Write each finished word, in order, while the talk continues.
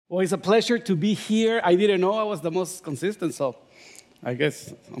Well, it's a pleasure to be here. I didn't know I was the most consistent, so I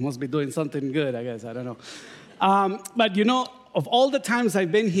guess I must be doing something good, I don't know. But of all the times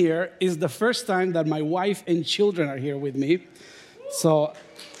I've been here, is the first time that my wife and children are here with me. So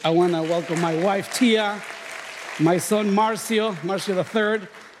I want to welcome my wife, Tia, my son, Marcio III,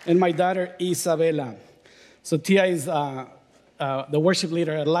 and my daughter, Isabela. So Tia is the worship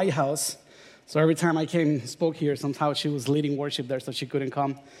leader at Lighthouse. So every time I spoke here, somehow she was leading worship there, so she couldn't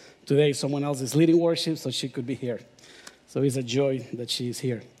come. Today, someone else is leading worship, so she could be here. So it's a joy that she's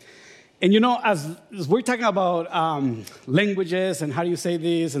here. And as we're talking about languages and how do you say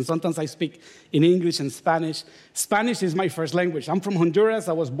this, and sometimes I speak in English and Spanish. Spanish is my first language. I'm from Honduras.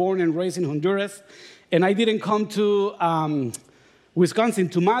 I was born and raised in Honduras. And I didn't come to Wisconsin,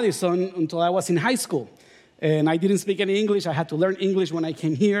 to Madison, until I was in high school. And I didn't speak any English. I had to learn English when I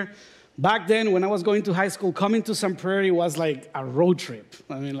came here. Back then, when I was going to high school, coming to Sun Prairie was like a road trip.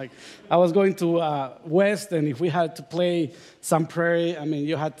 I was going to West, and if we had to play Sun Prairie,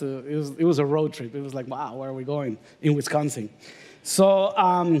 you had to, it was a road trip. It was like, wow, where are we going in Wisconsin? So,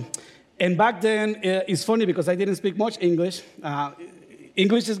 and back then, it's funny because I didn't speak much English.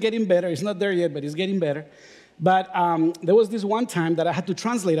 English is getting better. It's not there yet, but it's getting better. But there was this one time that I had to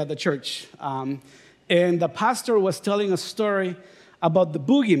translate at the church. And the pastor was telling a story about the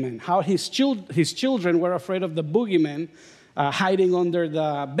boogeyman, how his children were afraid of the boogeyman hiding under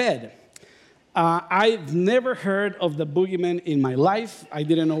the bed. I've never heard of the boogeyman in my life. I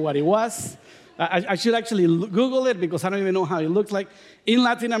didn't know what it was. I should actually Google it because I don't even know how it looks like. In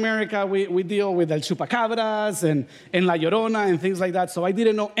Latin America, we deal with El Chupacabras and La Llorona and things like that, so I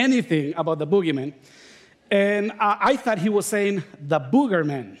didn't know anything about the boogeyman. And I thought he was saying the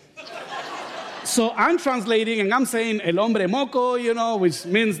boogerman. So I'm translating, and I'm saying el hombre moco, which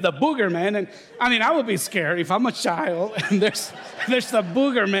means the booger man. And I would be scared if I'm a child and there's the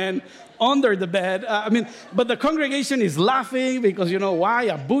booger man under the bed. But the congregation is laughing because, why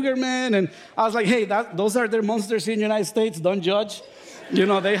a booger man? And I was like, hey, those are their monsters in the United States. Don't judge.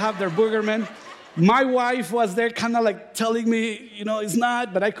 They have their booger man. My wife was there kind of like telling me, it's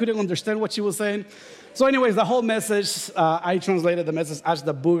not, but I couldn't understand what she was saying. So anyways, the whole message, I translated the message as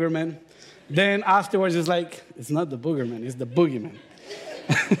the booger man. Then afterwards, it's like, it's not the boogerman, it's the boogeyman.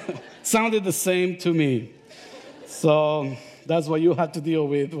 Sounded the same to me. So that's what you have to deal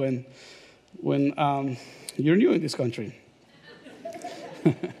with when you're new in this country.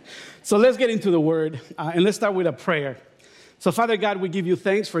 So let's get into the word, and let's start with a prayer. So Father God, we give you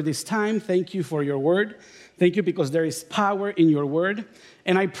thanks for this time. Thank you for your word. Thank you because there is power in your word.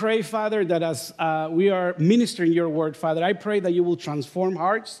 And I pray, Father, that as we are ministering your word, Father, I pray that you will transform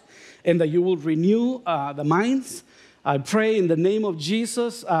hearts and that you will renew the minds. I pray in the name of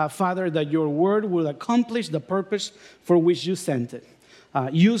Jesus, Father, that your word will accomplish the purpose for which you sent it.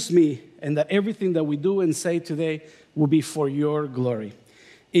 Use me, and that everything that we do and say today will be for your glory.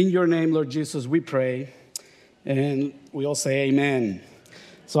 In your name, Lord Jesus, we pray, and we all say amen.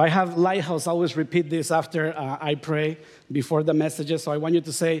 So I have Lighthouse always repeat this after I pray before the messages. So I want you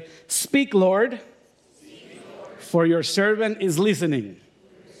to say, speak, Lord, for your servant is listening.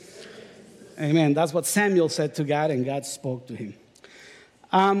 Amen. That's what Samuel said to God, and God spoke to him.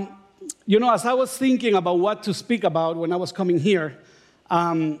 As I was thinking about what to speak about when I was coming here,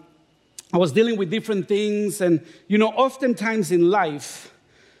 I was dealing with different things. And, oftentimes in life,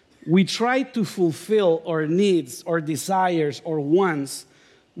 we try to fulfill our needs, our desires, or wants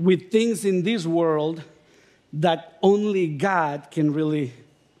with things in this world that only God can really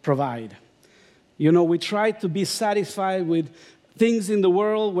provide. We try to be satisfied with things in the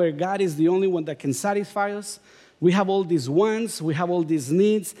world where God is the only one that can satisfy us. We have all these wants, we have all these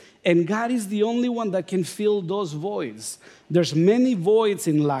needs, and God is the only one that can fill those voids. There's many voids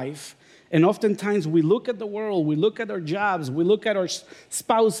in life, and oftentimes we look at the world, we look at our jobs, we look at our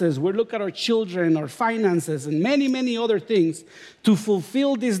spouses, we look at our children, our finances, and many, many other things to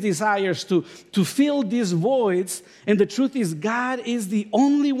fulfill these desires, to fill these voids. And the truth is, God is the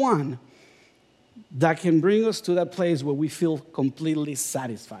only one that can bring us to that place where we feel completely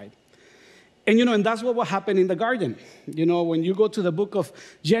satisfied. And, and that's what happened in the garden. When you go to the book of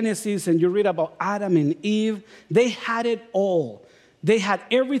Genesis and you read about Adam and Eve, they had it all. They had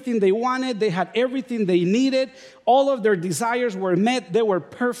everything they wanted. They had everything they needed. All of their desires were met. They were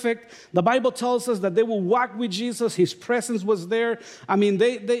perfect. The Bible tells us that they will walk with Jesus. His presence was there.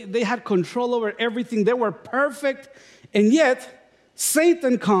 They had control over everything. They were perfect. And yet,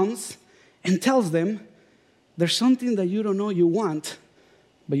 Satan comes and tells them, there's something that you don't know you want,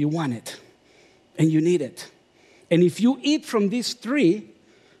 but you want it. And you need it. And if you eat from this tree,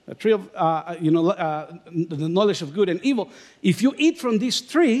 a tree of, the knowledge of good and evil. If you eat from this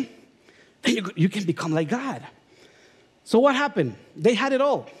tree, then you can become like God. So what happened? They had it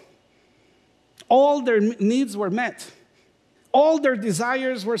all. All their needs were met. All their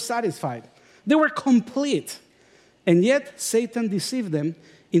desires were satisfied. They were complete. And yet, Satan deceived them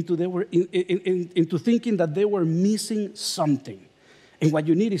into thinking that they were missing something. And what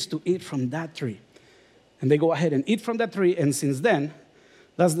you need is to eat from that tree. And they go ahead and eat from that tree. And since then,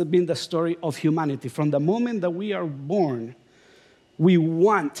 that's been the story of humanity. From the moment that we are born, we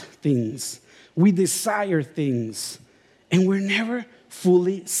want things. We desire things. And we're never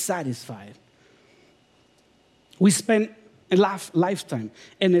fully satisfied. We spend a lifetime,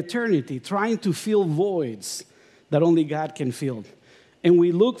 an eternity, trying to fill voids that only God can fill. And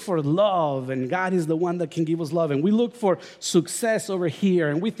we look for love, and God is the one that can give us love. And we look for success over here.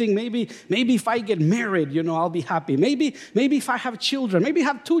 And we think maybe if I get married, I'll be happy. Maybe if I have children, maybe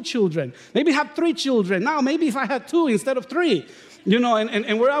have 2 children, maybe have 3 children. Now, maybe if I had 2 instead of 3,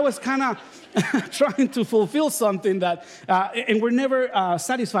 and we're always kind of trying to fulfill something that, and we're never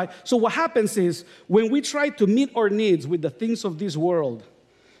satisfied. So what happens is when we try to meet our needs with the things of this world,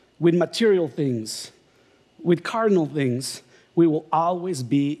 with material things, with carnal things, we will always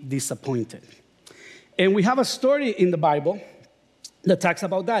be disappointed. And we have a story in the Bible that talks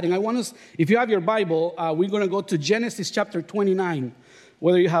about that. And I want us, if you have your Bible, we're going to go to Genesis chapter 29.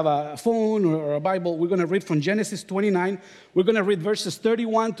 Whether you have a phone or a Bible, we're going to read from Genesis 29. We're going to read verses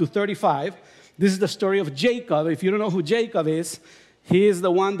 31 to 35. This is the story of Jacob. If you don't know who Jacob is, he is the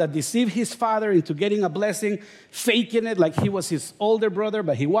one that deceived his father into getting a blessing, faking it like he was his older brother,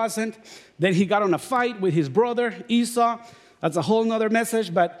 but he wasn't. Then he got on a fight with his brother, Esau. That's a whole nother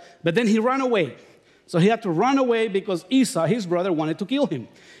message, but then he ran away. So he had to run away because Esau, his brother, wanted to kill him.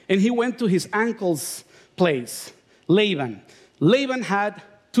 And he went to his uncle's place, Laban. Laban had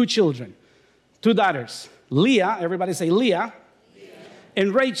 2 children, 2 daughters. Leah, everybody say Leah.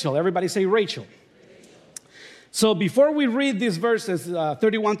 And Rachel, everybody say Rachel. So before we read these verses,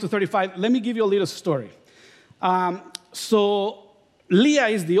 31 to 35, let me give you a little story. So Leah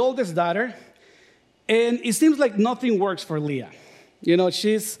is the oldest daughter, and it seems like nothing works for Leah.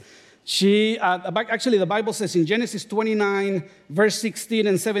 Actually the Bible says in Genesis 29, verse 16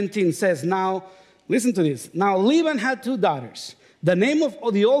 and 17 says, now, listen to this. Now, Laban had 2 daughters. The name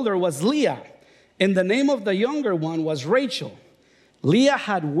of the older was Leah, and the name of the younger one was Rachel. Leah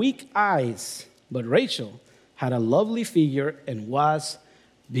had weak eyes, but Rachel had a lovely figure and was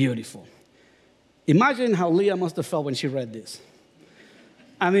beautiful. Imagine how Leah must have felt when she read this.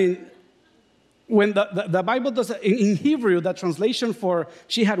 I mean, when the Bible does, in Hebrew, the translation for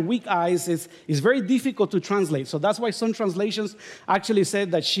she had weak eyes is very difficult to translate. So that's why some translations actually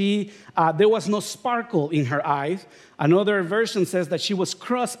said that there was no sparkle in her eyes. Another version says that she was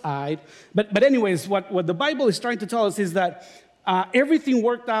cross-eyed. But anyways, what the Bible is trying to tell us is that everything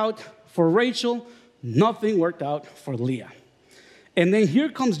worked out for Rachel, nothing worked out for Leah. And then here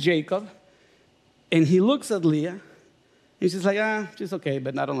comes Jacob, and he looks at Leah, and she's like, she's okay,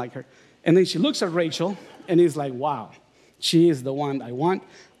 but I don't like her. And then she looks at Rachel, and he's like, wow, she is the one I want.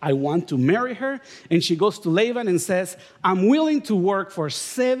 I want to marry her. And she goes to Laban and says, I'm willing to work for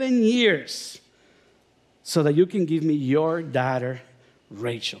 7 years so that you can give me your daughter,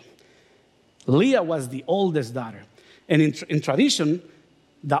 Rachel. Leah was the oldest daughter. And in tradition,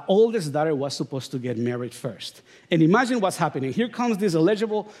 the oldest daughter was supposed to get married first. And imagine what's happening. Here comes this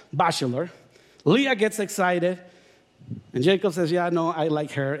eligible bachelor. Leah gets excited. And Jacob says, yeah, no, I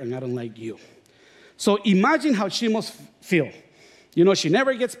like her and I don't like you. So imagine how she must feel. She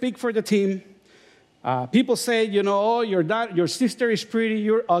never gets picked for the team. People say, oh, your sister is pretty,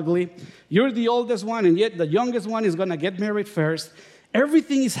 you're ugly. You're the oldest one, and yet the youngest one is going to get married first.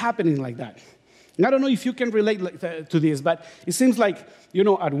 Everything is happening like that. And I don't know if you can relate to this, but it seems like,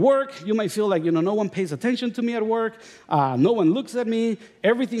 at work, you might feel like, no one pays attention to me at work. No one looks at me.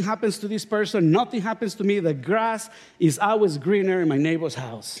 Everything happens to this person. Nothing happens to me. The grass is always greener in my neighbor's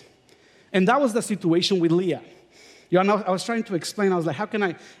house. And that was the situation with Leah. I was trying to explain. I was like, how can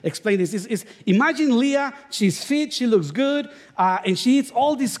I explain this? Imagine Leah, she's fit, she looks good, and she eats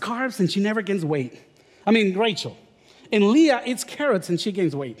all these carbs, and she never gains weight. I mean, Rachel. And Leah eats carrots, and she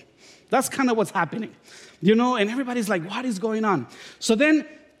gains weight. That's kind of what's happening, and everybody's like, what is going on? So then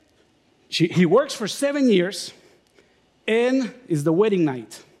he works for 7 years, and it's the wedding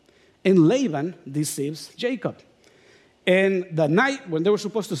night. And Laban deceives Jacob. And the night, when they were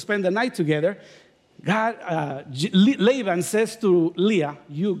supposed to spend the night together, Laban says to Leah,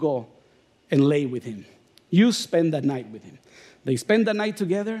 you go and lay with him. You spend the night with him. They spend the night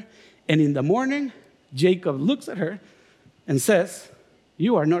together, and in the morning, Jacob looks at her and says,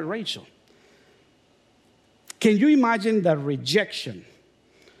 you are not Rachel. Can you imagine the rejection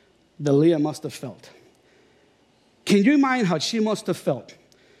that Leah must have felt? Can you imagine how she must have felt?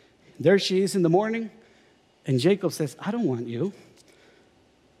 There she is in the morning, and Jacob says, I don't want you.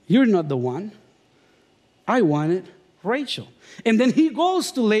 You're not the one. I wanted Rachel. And then he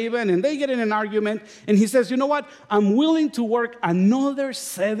goes to Laban, and they get in an argument, and he says, you know what? I'm willing to work another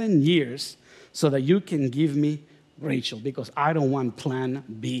 7 years so that you can give me Rachel, because I don't want plan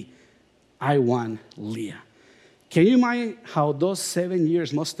B. I want Leah. Can you imagine how those 7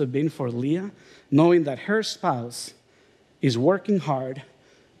 years must have been for Leah, knowing that her spouse is working hard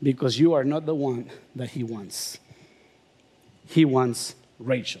because you are not the one that he wants? He wants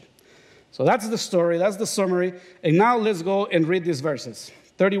Rachel. So that's the story, that's the summary. And now let's go and read these verses,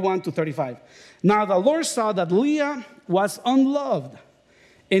 31 to 35. Now the Lord saw that Leah was unloved,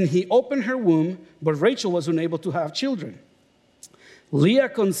 and he opened her womb, but Rachel was unable to have children. Leah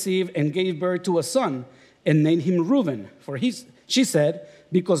conceived and gave birth to a son, and named him Reuben, for she said,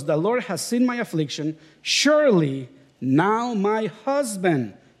 because the Lord has seen my affliction, surely now my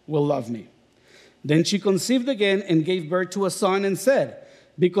husband will love me. Then she conceived again and gave birth to a son and said,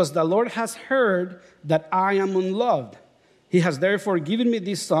 because the Lord has heard that I am unloved, he has therefore given me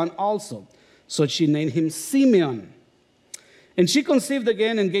this son also. So she named him Simeon. And she conceived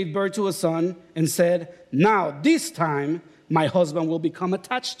again and gave birth to a son and said, now this time my husband will become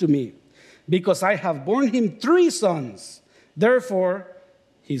attached to me, because I have borne him 3 sons. Therefore,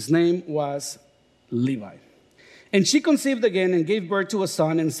 his name was Levi. And she conceived again and gave birth to a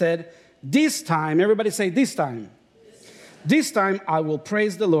son and said, this time, everybody say this time. This time I will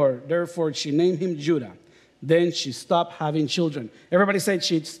praise the Lord. Therefore, she named him Judah. Then she stopped having children. Everybody said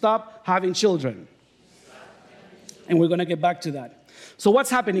she stopped having children. And we're going to get back to that. So what's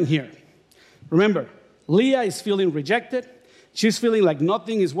happening here? Remember, Leah is feeling rejected. She's feeling like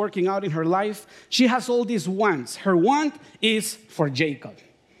nothing is working out in her life. She has all these wants. Her want is for Jacob.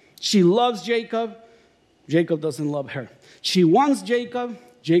 She loves Jacob. Jacob doesn't love her. She wants Jacob.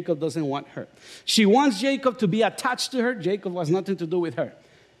 Jacob doesn't want her. She wants Jacob to be attached to her. Jacob has nothing to do with her.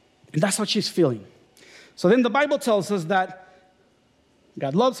 And that's what she's feeling. So then the Bible tells us that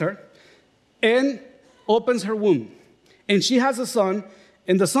God loves her and opens her womb. And she has a son,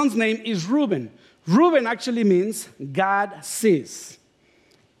 and the son's name is Reuben. Reuben actually means God sees.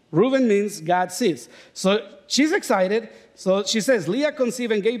 Reuben means God sees. So she's excited. So she says, Leah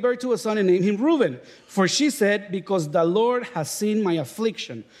conceived and gave birth to a son and named him Reuben. For she said, because the Lord has seen my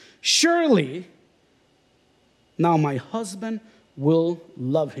affliction, surely now my husband will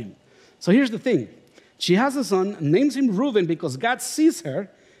love him. So here's the thing. She has a son, names him Reuben because God sees her.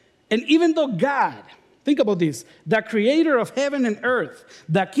 And even though God, think about this, the creator of heaven and earth,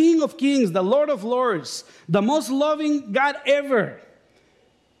 the King of kings, the Lord of lords, the most loving God ever,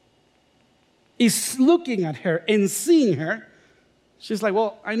 is looking at her and seeing her, she's like,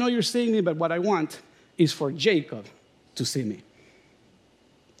 well, I know you're seeing me, but what I want is for Jacob to see me.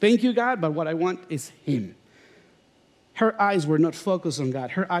 Thank you, God, but what I want is him. Her eyes were not focused on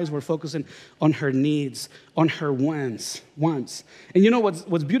God. Her eyes were focusing on her needs, on her wants. And you know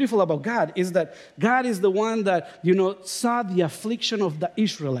what's beautiful about God is that God is the one that, saw the affliction of the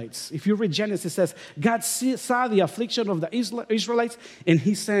Israelites. If you read Genesis, it says, God saw the affliction of the Israelites, and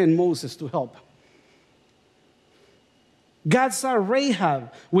he sent Moses to help. God saw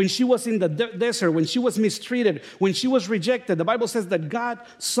Rahab when she was in the desert, when she was mistreated, when she was rejected. The Bible says that God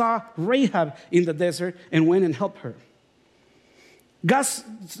saw Rahab in the desert and went and helped her. God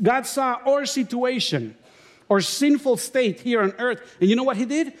saw our situation, our sinful state here on earth. And you know what he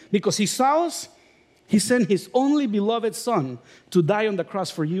did? Because he saw us, he sent his only beloved son to die on the cross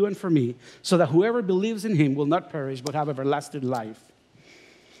for you and for me, so that whoever believes in him will not perish but have everlasting life.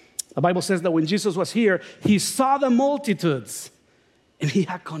 The Bible says that when Jesus was here, he saw the multitudes and he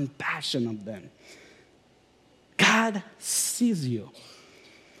had compassion on them. God sees you.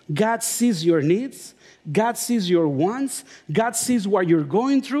 God sees your needs. God sees your wants. God sees what you're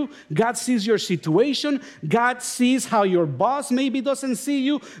going through. God sees your situation. God sees how your boss maybe doesn't see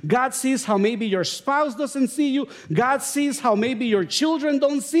you. God sees how maybe your spouse doesn't see you. God sees how maybe your children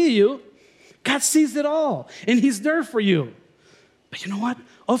don't see you. God sees it all, and he's there for you. But you know what?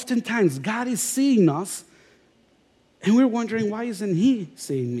 Oftentimes, God is seeing us, and we're wondering, why isn't he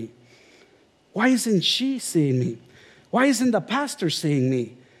seeing me? Why isn't she seeing me? Why isn't the pastor seeing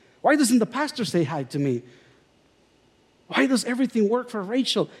me? Why doesn't the pastor say hi to me? Why does everything work for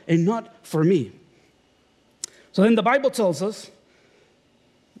Rachel and not for me? So then the Bible tells us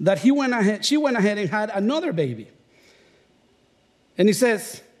that she went ahead and had another baby. And he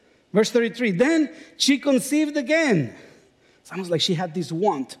says, verse 33, then she conceived again. It's almost like she had this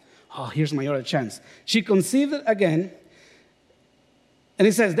want. Oh, here's my other chance. She conceived again. And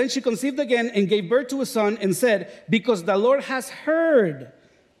it says, then she conceived again and gave birth to a son and said, because the Lord has heard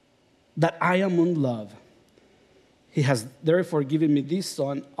that I am in love, he has therefore given me this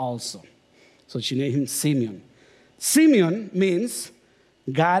son also. So she named him Simeon. Simeon means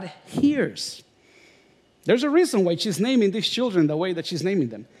God hears. There's a reason why she's naming these children the way that she's naming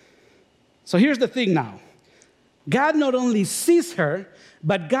them. So here's the thing now. God not only sees her,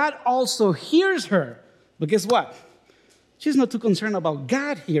 but God also hears her. But guess what? She's not too concerned about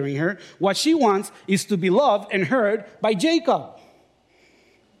God hearing her. What she wants is to be loved and heard by Jacob.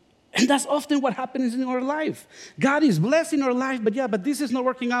 And that's often what happens in our life. God is blessing our life, but this is not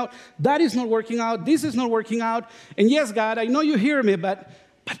working out. That is not working out. This is not working out. And yes, God, I know you hear me, but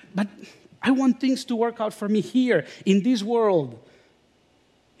I want things to work out for me here in this world.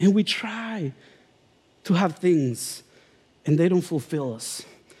 And we try to have things, and they don't fulfill us.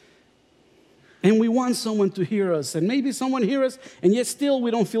 And we want someone to hear us, and maybe someone hears us, and yet still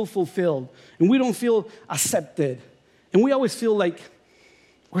we don't feel fulfilled, and we don't feel accepted, and we always feel like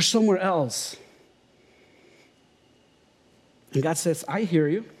we're somewhere else. And God says, I hear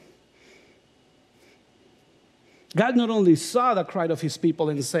you. God not only saw the cry of his people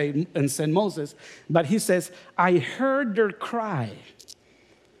and sent Moses, but he says, I heard their cry.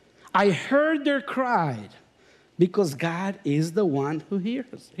 I heard their cry, because God is the one who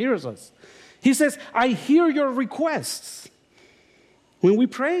hears us. He says, I hear your requests. When we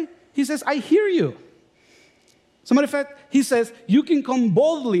pray, he says, I hear you. As a matter of fact, he says, you can come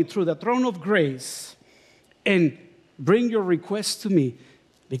boldly through the throne of grace and bring your requests to me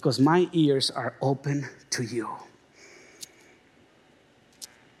because my ears are open to you.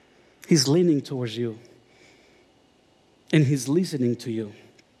 He's leaning towards you, and he's listening to you.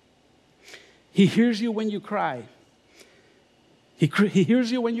 He hears you when you cry. He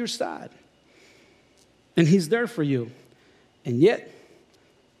hears you when you're sad. And he's there for you. And yet,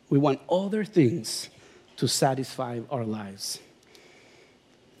 we want other things to satisfy our lives.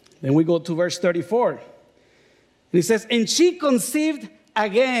 Then we go to verse 34. And it says, and she conceived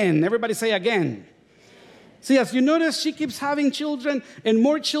again. Everybody say again. See, as you notice, she keeps having children and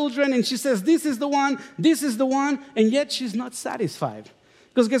more children. And she says, this is the one, and yet she's not satisfied.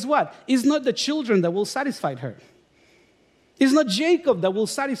 Because guess what? It's not the children that will satisfy her. It's not Jacob that will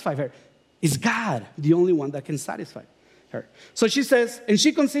satisfy her. It's God, the only one that can satisfy her. So she says, and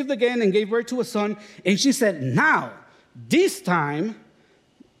she conceived again and gave birth to a son. And she said, now, this time,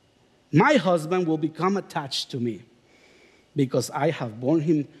 my husband will become attached to me because I have borne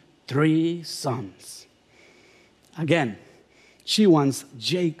him 3 sons. Again, she wants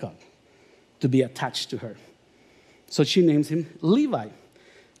Jacob to be attached to her. So she names him Levi.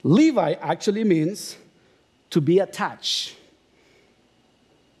 Levi actually means to be attached,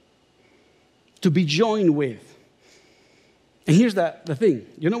 to be joined with. And here's the thing.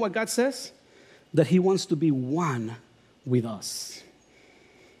 You know what God says? That he wants to be one with us.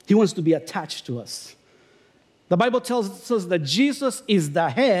 He wants to be attached to us. The Bible tells us that Jesus is the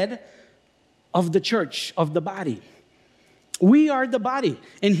head of the church, of the body. We are the body,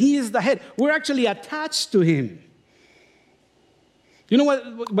 and he is the head. We're actually attached to him. You know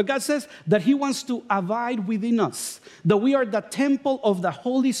what God says? That he wants to abide within us. That we are the temple of the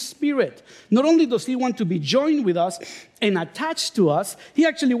Holy Spirit. Not only does he want to be joined with us and attached to us, he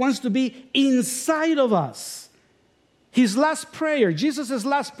actually wants to be inside of us. His last prayer, Jesus'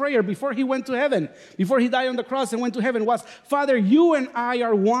 last prayer before he went to heaven, before he died on the cross and went to heaven was, Father, you and I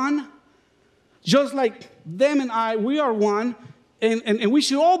are one. Just like them and I, we are one. And we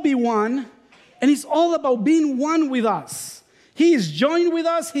should all be one. And it's all about being one with us. He is joined with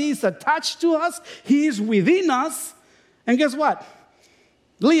us. He is attached to us. He is within us. And guess what?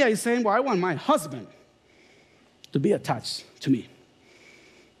 Leah is saying, well, I want my husband to be attached to me.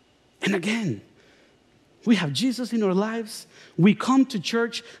 And again, we have Jesus in our lives. We come to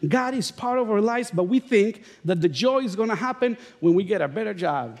church. God is part of our lives, but we think that the joy is going to happen when we get a better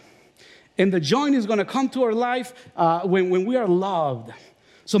job. And the joy is going to come to our life when we are loved.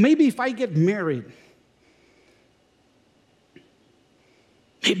 So maybe if I get married,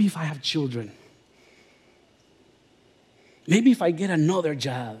 maybe if I have children, maybe if I get another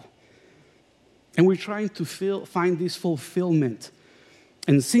job, and we're trying to find this fulfillment.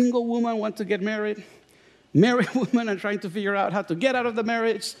 And single women want to get married. Married women are trying to figure out how to get out of the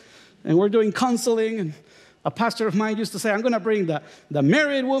marriage. And we're doing counseling. And a pastor of mine used to say, I'm going to bring the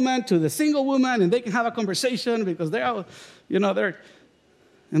married woman to the single woman, and they can have a conversation because they're all,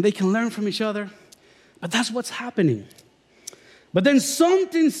 and they can learn from each other. But that's what's happening. But then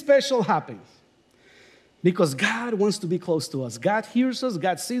something special happens. Because God wants to be close to us. God hears us,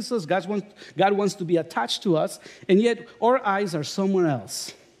 God sees us, God wants to be attached to us, and yet our eyes are somewhere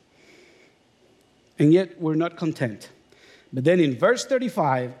else. And yet we're not content. But then in verse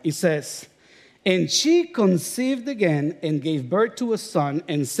 35, it says, and she conceived again and gave birth to a son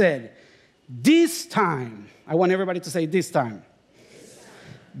and said, this time, I want everybody to say this time.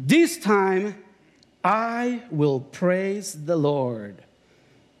 This time I will praise the Lord.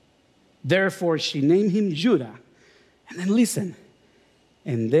 Therefore, she named him Judah. And then listen.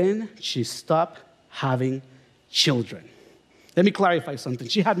 And then she stopped having children. Let me clarify something.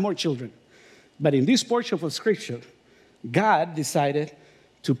 She had more children. But in this portion of Scripture, God decided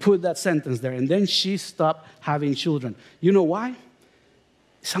to put that sentence there. And then she stopped having children. You know why?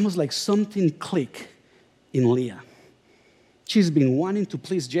 It's almost like something clicked in Leah. She's been wanting to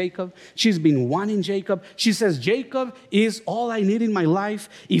please Jacob. She's been wanting Jacob. She says, Jacob is all I need in my life.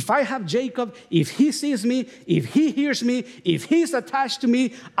 If I have Jacob, if he sees me, if he hears me, if he's attached to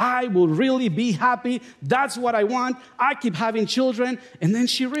me, I will really be happy. That's what I want. I keep having children. And then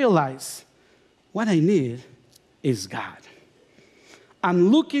she realized, what I need is God. I'm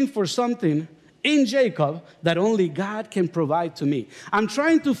looking for something in Jacob that only God can provide to me. I'm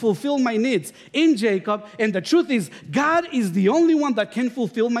trying to fulfill my needs in Jacob, and the truth is, God is the only one that can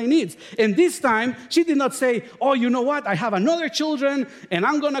fulfill my needs. And this time, she did not say, oh, you know what, I have another children, and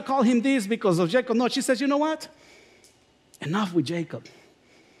I'm going to call him this because of Jacob. No, she says, you know what? Enough with Jacob.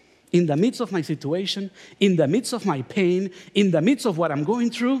 In the midst of my situation, in the midst of my pain, in the midst of what I'm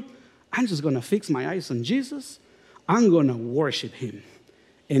going through, I'm just going to fix my eyes on Jesus. I'm going to worship him.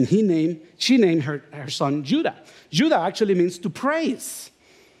 And she named her son Judah. Judah actually means to praise.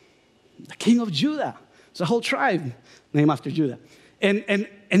 The king of Judah. It's a whole tribe named after Judah. And it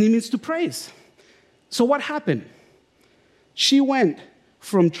means to praise. So what happened? She went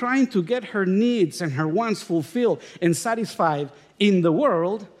from trying to get her needs and her wants fulfilled and satisfied in the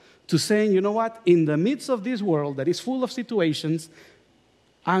world to saying, you know what? In the midst of this world that is full of situations,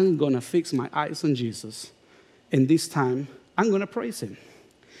 I'm going to fix my eyes on Jesus. And this time, I'm going to praise him.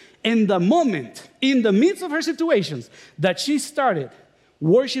 And the moment, in the midst of her situations, that she started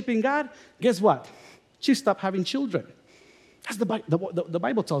worshiping God, guess what? She stopped having children. That's the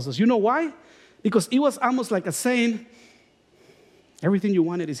Bible tells us. You know why? Because it was almost like a saying, everything you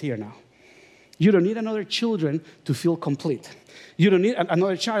wanted is here now. You don't need another children to feel complete. You don't need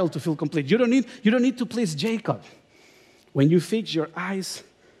another child to feel complete. You don't need to please Jacob. When you fix your eyes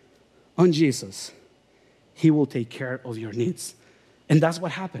on Jesus, he will take care of your needs. And that's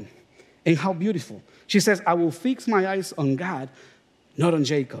what happened. And how beautiful. She says, I will fix my eyes on God, not on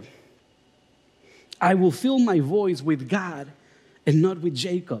Jacob. I will fill my voice with God and not with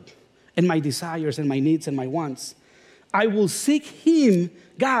Jacob and my desires and my needs and my wants. I will seek him,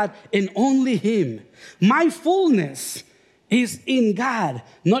 God, and only him. My fullness is in God,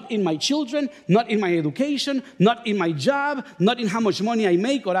 not in my children, not in my education, not in my job, not in how much money I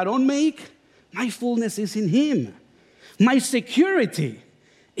make or I don't make. My fullness is in him. My security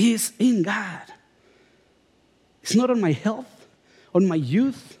is in God. It's not on my health, on my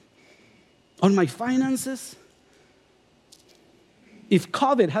youth, on my finances. If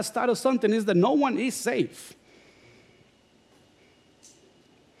COVID has taught us something, is that no one is safe.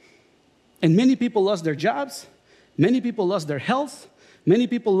 And many people lost their jobs. Many people lost their health. Many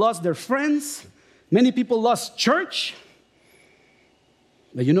people lost their friends. Many people lost church.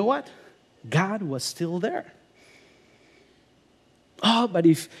 But you know what? God was still there. Oh, but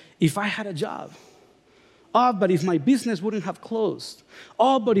if I had a job. Oh, but if my business wouldn't have closed.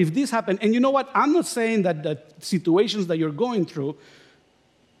 Oh, but if this happened. And you know what? I'm not saying that the situations that you're going through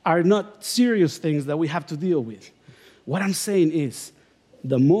are not serious things that we have to deal with. What I'm saying is,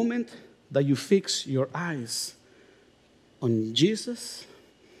 the moment that you fix your eyes on Jesus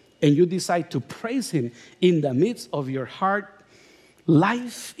and you decide to praise him in the midst of your hard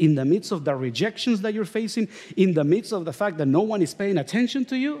life, in the midst of the rejections that you're facing, in the midst of the fact that no one is paying attention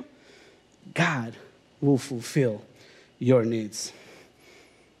to you, God will fulfill your needs.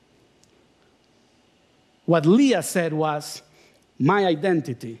 What Leah said was, my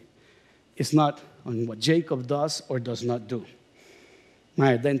identity is not on what Jacob does or does not do.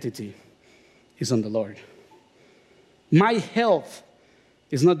 My identity is on the Lord. My health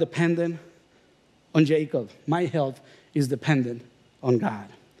is not dependent on Jacob. My health is dependent on God.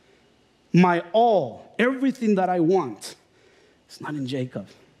 My all, everything that I want, is not in Jacob.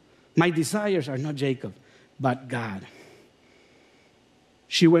 My desires are not Jacob, but God.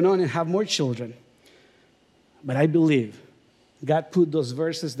 She went on and had more children. But I believe God put those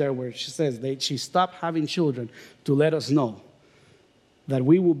verses there where she says that she stopped having children to let us know that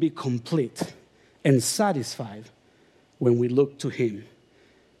we will be complete and satisfied when we look to him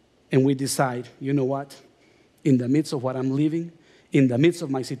and we decide, you know what? In the midst of what I'm living, in the midst of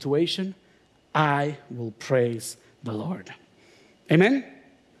my situation, I will praise the Lord. Amen?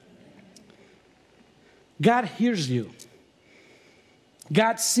 God hears you.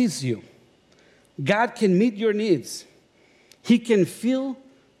 God sees you. God can meet your needs. He can fill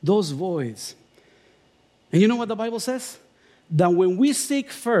those voids. And you know what the Bible says? That when we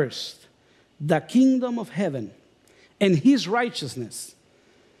seek first the kingdom of heaven and his righteousness,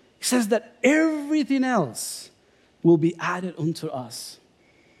 it says that everything else will be added unto us.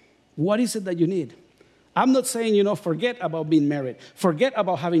 What is it that you need? I'm not saying, forget about being married. Forget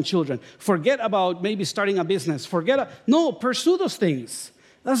about having children. Forget about maybe starting a business. No, pursue those things.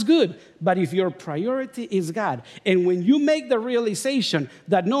 That's good. But if your priority is God, and when you make the realization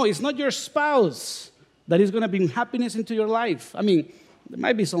that no, it's not your spouse that is going to bring happiness into your life. I mean, there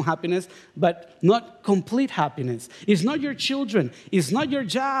might be some happiness, but not complete happiness. It's not your children. It's not your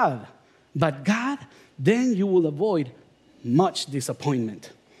job. But God, then you will avoid much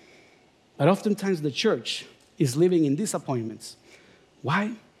disappointment. But oftentimes the church is living in disappointments.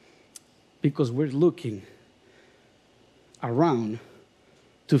 Why? Because we're looking around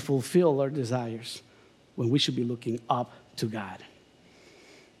to fulfill our desires when we should be looking up to God.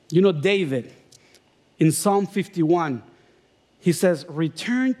 David, in Psalm 51, he says,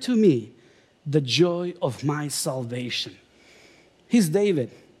 "Return to me the joy of my salvation." He's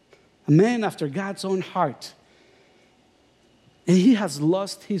David, a man after God's own heart. And he has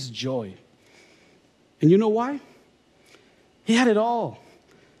lost his joy. And you know why? He had it all.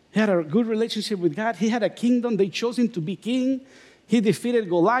 He had a good relationship with God. He had a kingdom. They chose him to be king. He defeated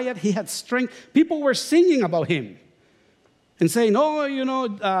Goliath. He had strength. People were singing about him and saying,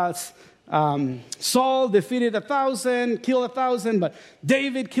 Saul defeated 1,000, killed 1,000, but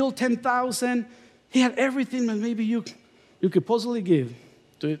David killed 10,000. He had everything that maybe you could possibly give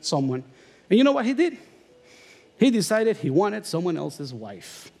to someone. And you know what he did? He decided he wanted someone else's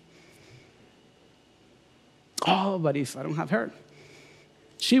wife. Oh, but if I don't have her,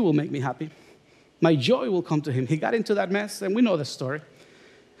 she will make me happy. My joy will come to him. He got into that mess, and we know the story.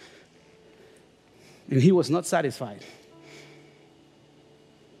 And he was not satisfied.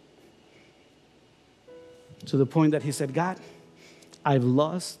 To the point that he said, God, I've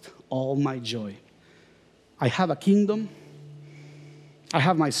lost all my joy. I have a kingdom. I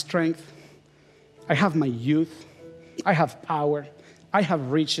have my strength. I have my youth. I have power. I have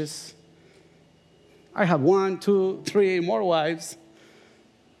riches. I have 1, 2, 3 more wives.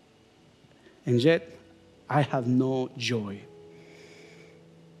 And yet, I have no joy.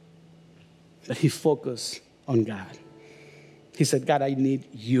 But he focused on God. He said, God, I need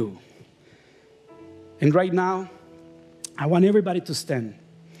you. And right now, I want everybody to stand.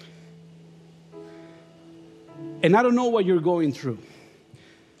 And I don't know what you're going through.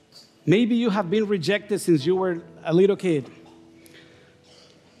 Maybe you have been rejected since you were a little kid.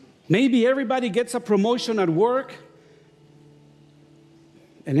 Maybe everybody gets a promotion at work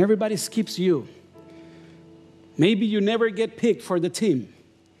and everybody skips you. Maybe you never get picked for the team.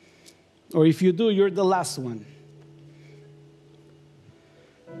 Or if you do, you're the last one.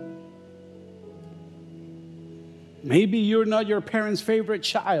 Maybe you're not your parents' favorite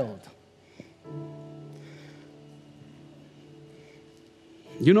child.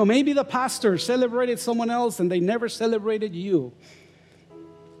 Maybe the pastor celebrated someone else and they never celebrated you.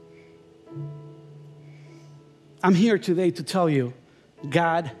 I'm here today to tell you,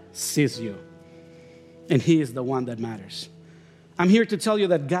 God sees you, and he is the one that matters. I'm here to tell you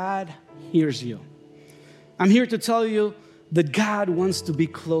that God hears you. I'm here to tell you that God wants to be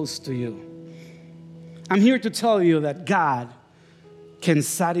close to you. I'm here to tell you that God can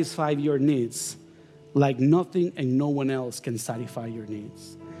satisfy your needs like nothing and no one else can satisfy your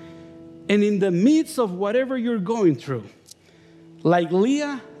needs. And in the midst of whatever you're going through, like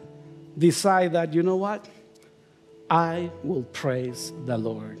Leah, decide that, you know what? I will praise the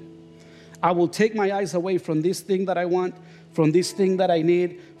Lord. I will take my eyes away from this thing that I want, from this thing that I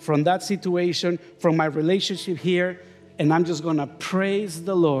need, from that situation, from my relationship here, and I'm just going to praise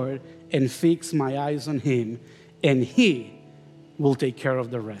the Lord and fix my eyes on him, and he will take care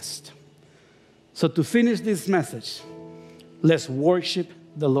of the rest. So to finish this message, let's worship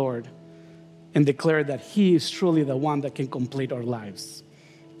the Lord and declare that he is truly the one that can complete our lives.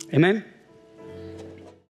 Amen?